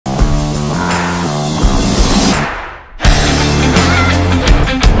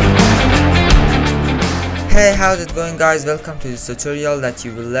Hey, how's it going guys? Welcome to this tutorial that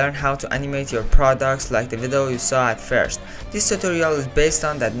you will learn how to animate your products like the video you saw at first. This tutorial is based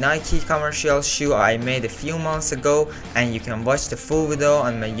on that Nike commercial shoe I made a few months ago, and you can watch the full video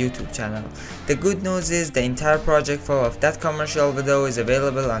on my YouTube channel. The good news is the entire project file of that commercial video is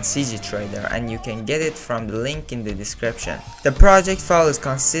available on CG Trader, and you can get it from the link in the description. The project file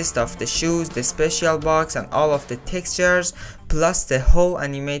consists of the shoes, the special box and all of the textures, plus the whole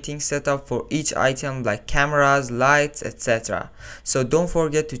animating setup for each item like cameras, lights, etc. So don't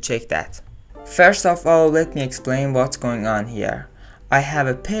forget to check that. First of all, let me explain what's going on here. I have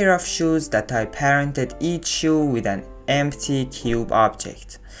a pair of shoes that I parented each shoe with an empty cube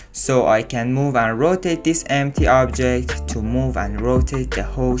object. So I can move and rotate this empty object to move and rotate the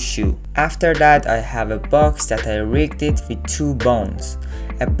whole shoe. After that, I have a box that I rigged it with two bones.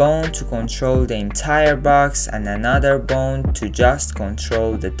 A bone to control the entire box and another bone to just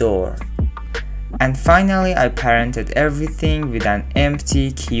control the door. And finally, I parented everything with an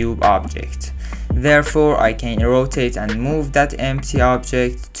empty cube object. Therefore, I can rotate and move that empty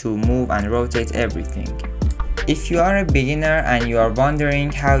object to move and rotate everything. If you are a beginner and you are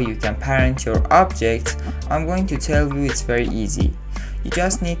wondering how you can parent your object, I'm going to tell you it's very easy. You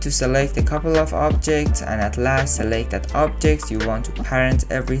just need to select a couple of objects and at last select that object you want to parent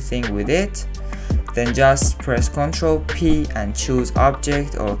everything with it. Then just press Ctrl P and choose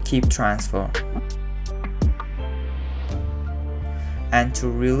object or keep transform. And to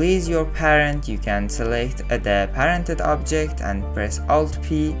release your parent, you can select the parented object and press Alt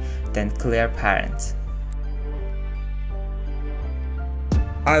P, then clear parent.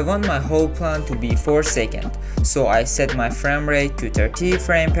 I want my whole plan to be 4 seconds, so I set my frame rate to 30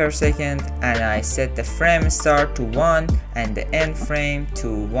 frames per second, and I set the frame start to 1 and the end frame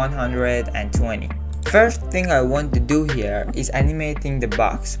to 120. First thing I want to do here is animating the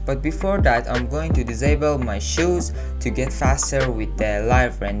box, but before that I'm going to disable my shoes to get faster with the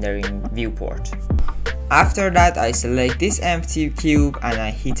live rendering viewport. After that, I select this empty cube and I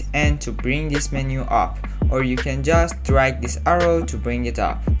hit N to bring this menu up, or you can just drag this arrow to bring it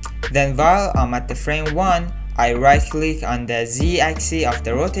up. Then while I'm at the frame 1, I right click on the Z axis of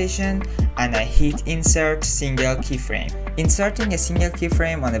the rotation and I hit insert single keyframe. Inserting a single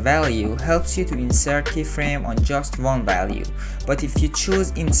keyframe on a value helps you to insert keyframe on just one value, but if you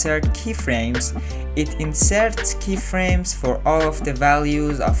choose insert keyframes, it inserts keyframes for all of the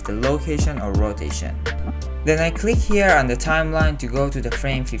values of the location or rotation. Then I click here on the timeline to go to the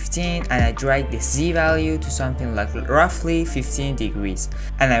frame 15 and I drag the Z value to something like roughly 15 degrees,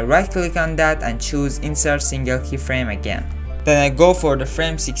 and I right click on that and choose insert single keyframe again. Then I go for the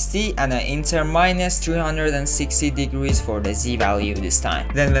frame 60 and I enter minus 360 degrees for the Z value this time.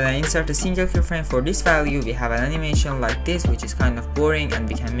 Then when I insert a single keyframe for this value, we have an animation like this, which is kind of boring, and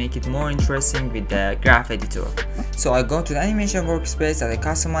we can make it more interesting with the graph editor. So I go to the animation workspace that I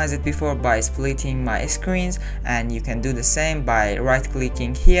customized it before by splitting my screens, and you can do the same by right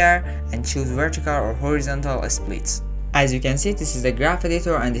clicking here and choose vertical or horizontal splits. As you can see, this is the graph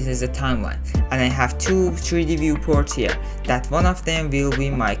editor and this is the timeline, and I have two 3D viewports here. That one of them will be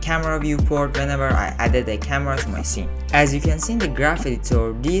my camera viewport whenever I added a camera to my scene. As you can see in the graph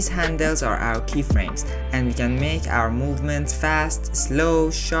editor, these handles are our keyframes, and we can make our movements fast, slow,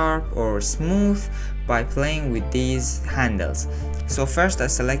 sharp or smooth by playing with these handles. So first I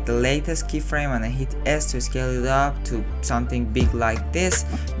select the latest keyframe and I hit S to scale it up to something big like this,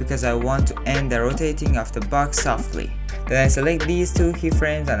 because I want to end the rotating of the box softly. Then I select these two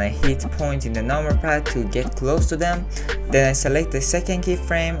keyframes and I hit point in the number pad to get close to them. Then I select the second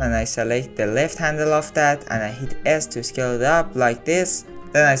keyframe and I select the left handle of that and I hit S to scale it up like this.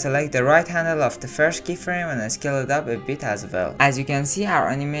 Then I select the right handle of the first keyframe and I scale it up a bit as well. As you can see, our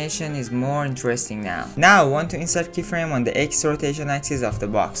animation is more interesting now. Now I want to insert keyframe on the X rotation axis of the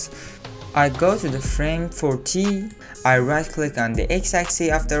box. I go to the frame 40, I right click on the X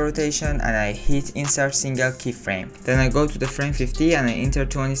axis of the rotation and I hit insert single keyframe. Then I go to the frame 50 and I enter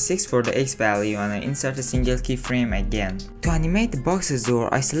 26 for the X value and I insert a single keyframe again. To animate the box's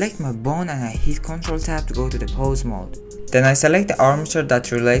door, I select my bone and I hit Ctrl Tab to go to the pose mode. Then I select the armature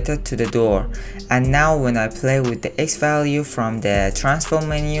that's related to the door, and now when I play with the X value from the transform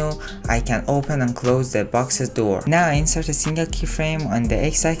menu, I can open and close the box's door. Now I insert a single keyframe on the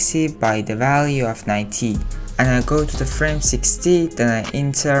X axis by the value of 90, and I go to the frame 60, then I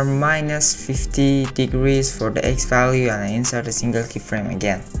enter minus 50 degrees for the X value and I insert a single keyframe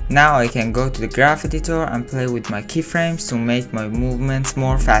again. Now I can go to the graph editor and play with my keyframes to make my movements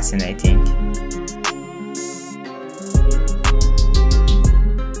more fascinating.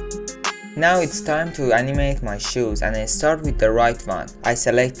 Now it's time to animate my shoes, and I start with the right one. I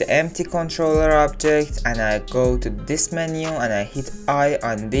select the empty controller object and I go to this menu and I hit I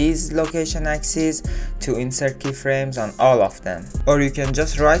on these location axes to insert keyframes on all of them. Or you can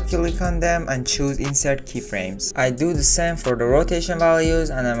just right click on them and choose insert keyframes. I do the same for the rotation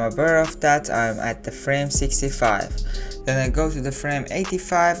values, and I'm aware of that I'm at the frame 65. Then I go to the frame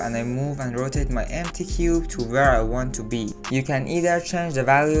 85 and I move and rotate my empty cube to where I want to be. You can either change the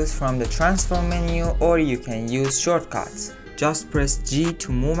values from the transform menu or you can use shortcuts. Just press G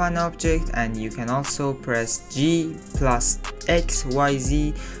to move an object, and you can also press G plus X, Y,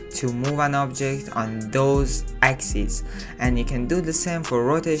 Z to move an object on those axes. And you can do the same for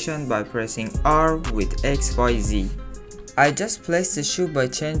rotation by pressing R with X, Y, Z. I just place the shoe by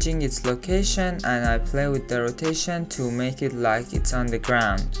changing its location, and I play with the rotation to make it like it's on the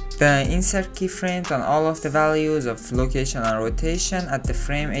ground. Then I insert keyframes on all of the values of location and rotation at the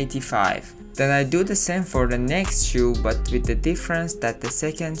frame 85. Then I do the same for the next shoe, but with the difference that the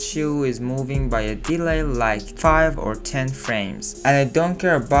second shoe is moving by a delay like 5 or 10 frames. And I don't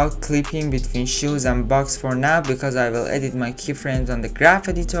care about clipping between shoes and box for now, because I will edit my keyframes on the graph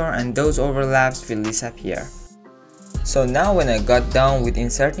editor and those overlaps will disappear. So now when I got done with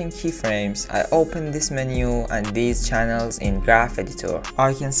inserting keyframes, I open this menu and these channels in graph editor.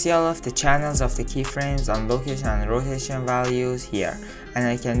 I can see all of the channels of the keyframes on location and rotation values here, and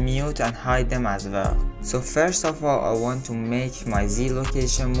I can mute and hide them as well. So first of all, I want to make my Z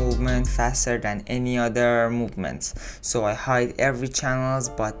location movement faster than any other movements. So I hide every channels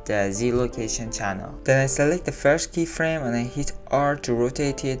but the Z location channel. Then I select the first keyframe and I hit R to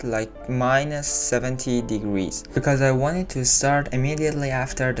rotate it like minus 70 degrees, because I want it to start immediately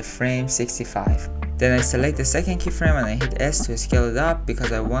after the frame 65. Then I select the second keyframe and I hit S to scale it up,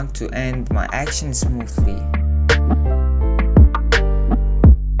 because I want to end my action smoothly.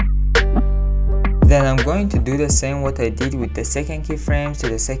 Then I'm going to do the same what I did with the second keyframe to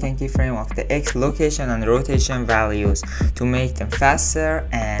the second keyframe of the X location and rotation values to make them faster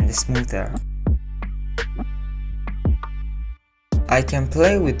and smoother. I can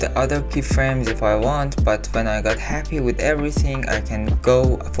play with the other keyframes if I want, but when I got happy with everything, I can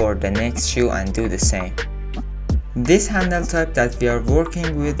go for the next shoe and do the same. This handle type that we are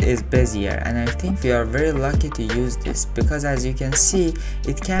working with is Bezier, and I think we are very lucky to use this, because as you can see,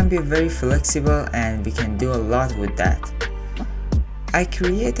 it can be very flexible and we can do a lot with that. I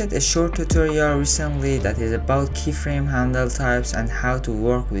created a short tutorial recently that is about keyframe handle types and how to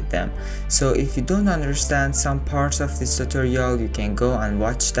work with them. So if you don't understand some parts of this tutorial, you can go and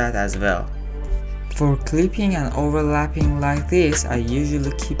watch that as well. For clipping and overlapping like this, I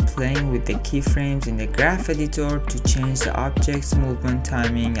usually keep playing with the keyframes in the graph editor to change the object's movement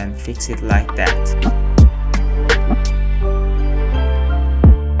timing and fix it like that.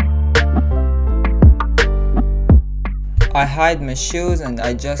 I hide my shoes and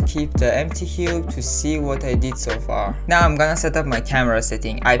I just keep the empty cube to see what I did so far. Now I'm gonna set up my camera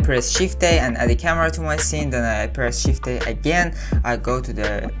setting. I press Shift A and add the camera to my scene, then I press Shift A again. I go to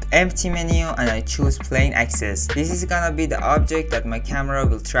the empty menu and I choose plane axis. This is gonna be the object that my camera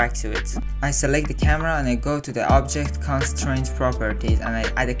will track to it. I select the camera and I go to the object constraint properties and I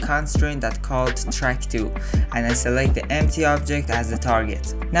add a constraint that's called track to, and I select the empty object as the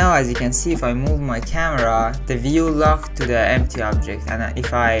target. Now as you can see, if I move my camera, the view locked to the empty object, and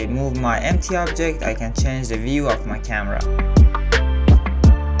if I move my empty object, I can change the view of my camera.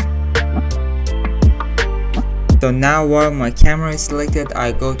 So now while my camera is selected,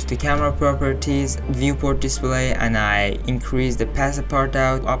 I go to the camera properties, viewport display, and I increase the pass apart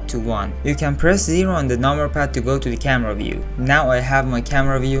out up to 1. You can press 0 on the number pad to go to the camera view. Now I have my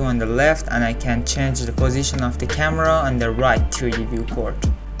camera view on the left and I can change the position of the camera on the right 3D viewport.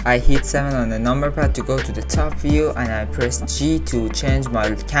 I hit 7 on the number pad to go to the top view and I press G to change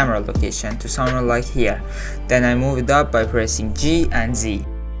my camera location to somewhere like here. Then I move it up by pressing G and Z.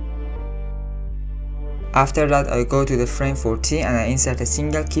 After that I go to the frame 40 and I insert a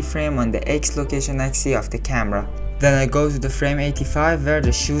single keyframe on the X location axis of the camera. Then I go to the frame 85 where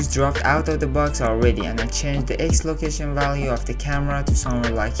the shoes dropped out of the box already, and I change the X location value of the camera to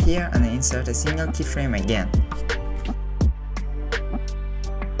somewhere like here and I insert a single keyframe again.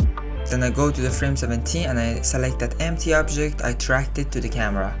 Then I go to the frame 17 and I select that empty object, I tracked it to the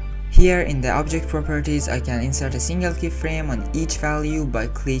camera. Here in the object properties, I can insert a single keyframe on each value by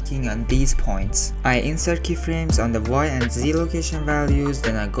clicking on these points. I insert keyframes on the Y and Z location values,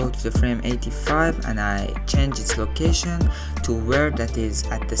 then I go to the frame 85 and I change its location to where that is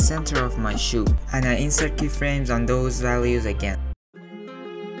at the center of my shoe. And I insert keyframes on those values again.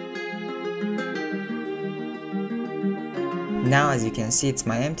 Now as you can see, it's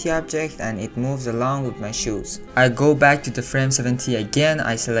my empty object and it moves along with my shoes. I go back to the frame 70 again,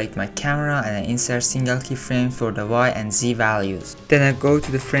 I select my camera and I insert single keyframe for the Y and Z values. Then I go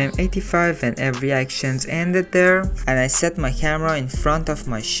to the frame 85 and every action's ended there, and I set my camera in front of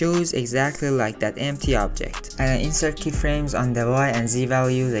my shoes exactly like that empty object. And I insert keyframes on the Y and Z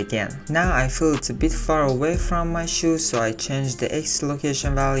values again. Now I feel it's a bit far away from my shoes, so I change the X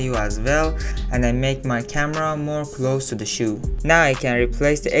location value as well and I make my camera more close to the shoe. Now I can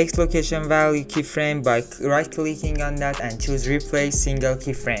replace the X location value keyframe by right clicking on that and choose replace single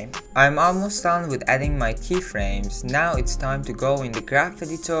keyframe. I'm almost done with adding my keyframes. Now it's time to go in the graph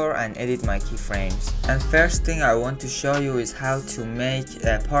editor and edit my keyframes. And first thing I want to show you is how to make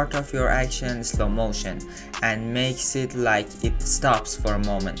a part of your action slow motion and makes it like it stops for a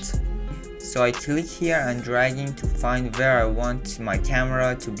moment. So I click here and dragging to find where I want my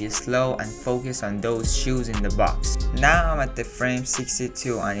camera to be slow and focus on those shoes in the box. Now I'm at the frame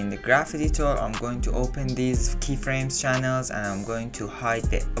 62 and in the graph editor I'm going to open these keyframes channels and I'm going to hide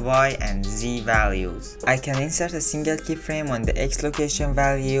the Y and Z values. I can insert a single keyframe on the X location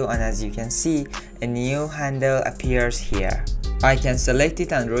value and as you can see, a new handle appears here. I can select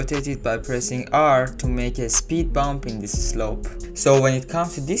it and rotate it by pressing R to make a speed bump in this slope. So when it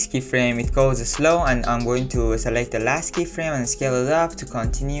comes to this keyframe, it goes slow and I'm going to select the last keyframe and scale it up to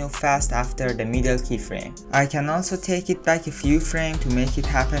continue fast after the middle keyframe. I can also take it back a few frames to make it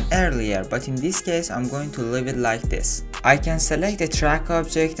happen earlier, but in this case I'm going to leave it like this. I can select the track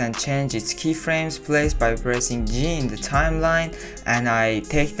object and change its keyframes place by pressing G in the timeline, and I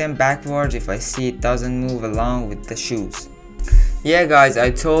take them backwards if I see it doesn't move along with the shoes. Yeah guys,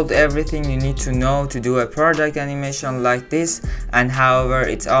 I told everything you need to know to do a product animation like this, and however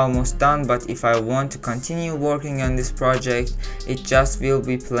it's almost done, but if I want to continue working on this project, it just will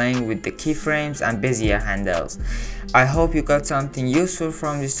be playing with the keyframes and Bezier handles. I hope you got something useful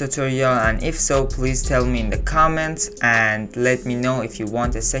from this tutorial, and if so, please tell me in the comments and let me know if you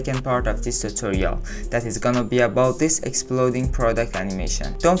want a second part of this tutorial that is gonna be about this exploding product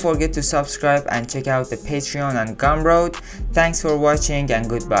animation. Don't forget to subscribe and check out the Patreon and Gumroad. Thanks for watching and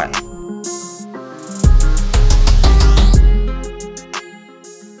goodbye.